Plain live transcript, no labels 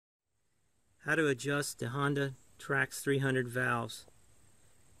How to adjust the Honda TRX300 valves.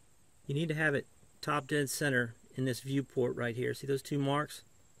 You need to have it top dead center in this viewport right here. See those two marks?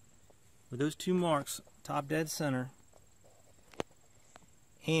 With those two marks top dead center,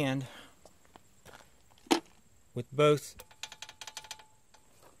 and with both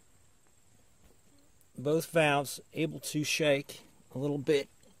valves able to shake a little bit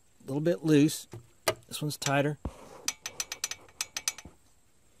loose. This one's tighter.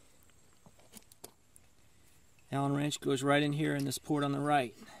 Allen wrench goes right in here in this port on the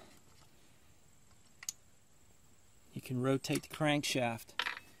right. You can rotate the crankshaft.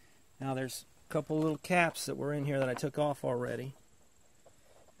 Now there's a couple little caps that were in here that I took off already.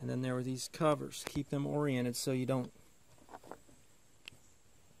 And then there were these covers. Keep them oriented so you don't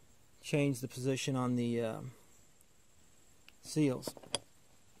change the position on the seals.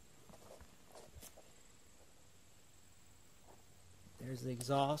 There's the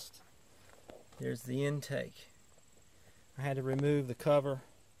exhaust. There's the intake. I had to remove the cover,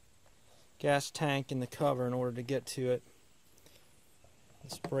 gas tank and the cover in order to get to it.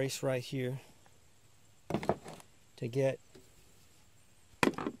 This brace right here to get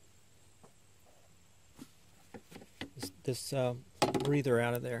this breather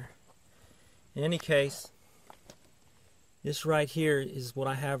out of there. In any case, this right here is what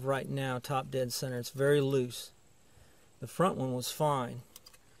I have right now, top dead center. It's very loose. The front one was fine.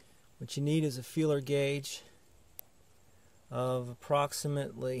 What you need is a feeler gauge of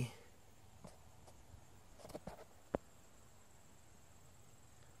approximately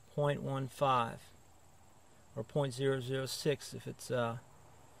 0.15 or 0.006 if it's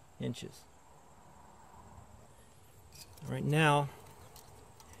inches. Right now,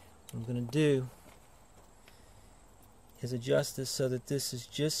 what I'm going to do is adjust this so that this is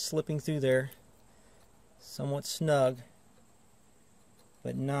just slipping through there, somewhat snug,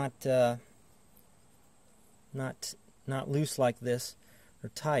 but not loose like this or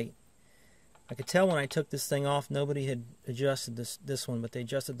tight. I could tell when I took this thing off nobody had adjusted this one, but they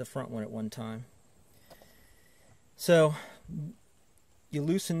adjusted the front one at one time. So you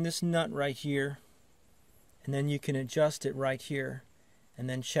loosen this nut right here, and then you can adjust it right here and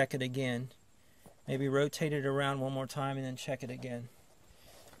then check it again. Maybe rotate it around one more time and then check it again.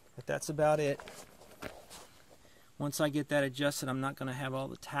 But that's about it. Once I get that adjusted, I'm not going to have all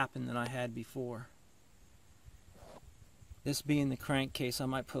the tapping that I had before. This being the crankcase, I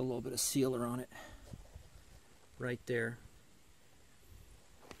might put a little bit of sealer on it right there.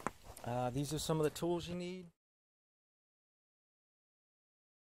 These are some of the tools you need.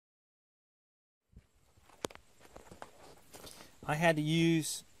 I had to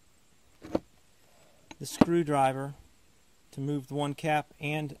use the screwdriver to move the one cap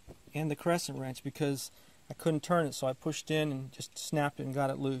and the crescent wrench because I couldn't turn it, so I pushed in and just snapped it and got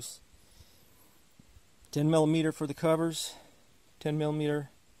it loose. 10mm for the covers, 10mm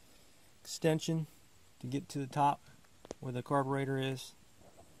extension to get to the top where the carburetor is,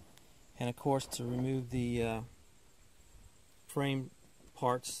 and of course to remove the frame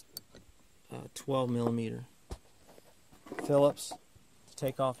parts, 12mm. Phillips to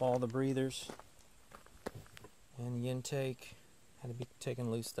take off all the breathers, and the intake had to be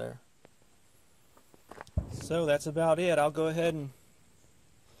taken loose there. So that's about it. I'll go ahead and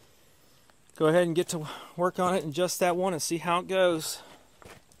get to work on it in just that one and see how it goes.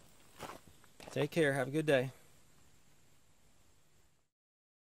 Take care. Have a good day.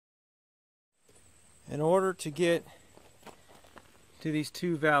 In order to get to these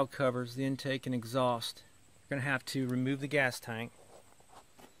two valve covers, the intake and exhaust, you're going to have to remove the gas tank,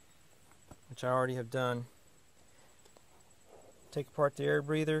 which I already have done. Take apart the air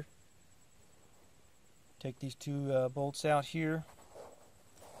breather. Take these two bolts out here.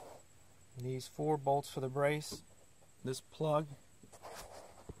 These 4 bolts for the brace. This plug.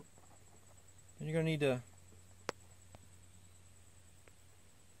 And you're going to need to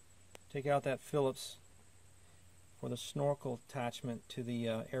take out that Phillips for the snorkel attachment to the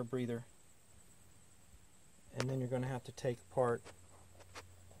air breather. And then you're going to have to take apart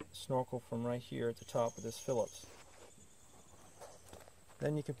the snorkel from right here at the top of this Phillips.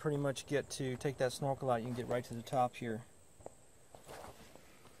 Then you can pretty much take that snorkel out, you can get right to the top here.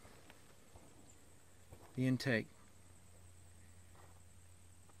 The intake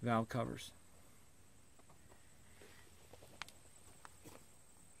valve covers.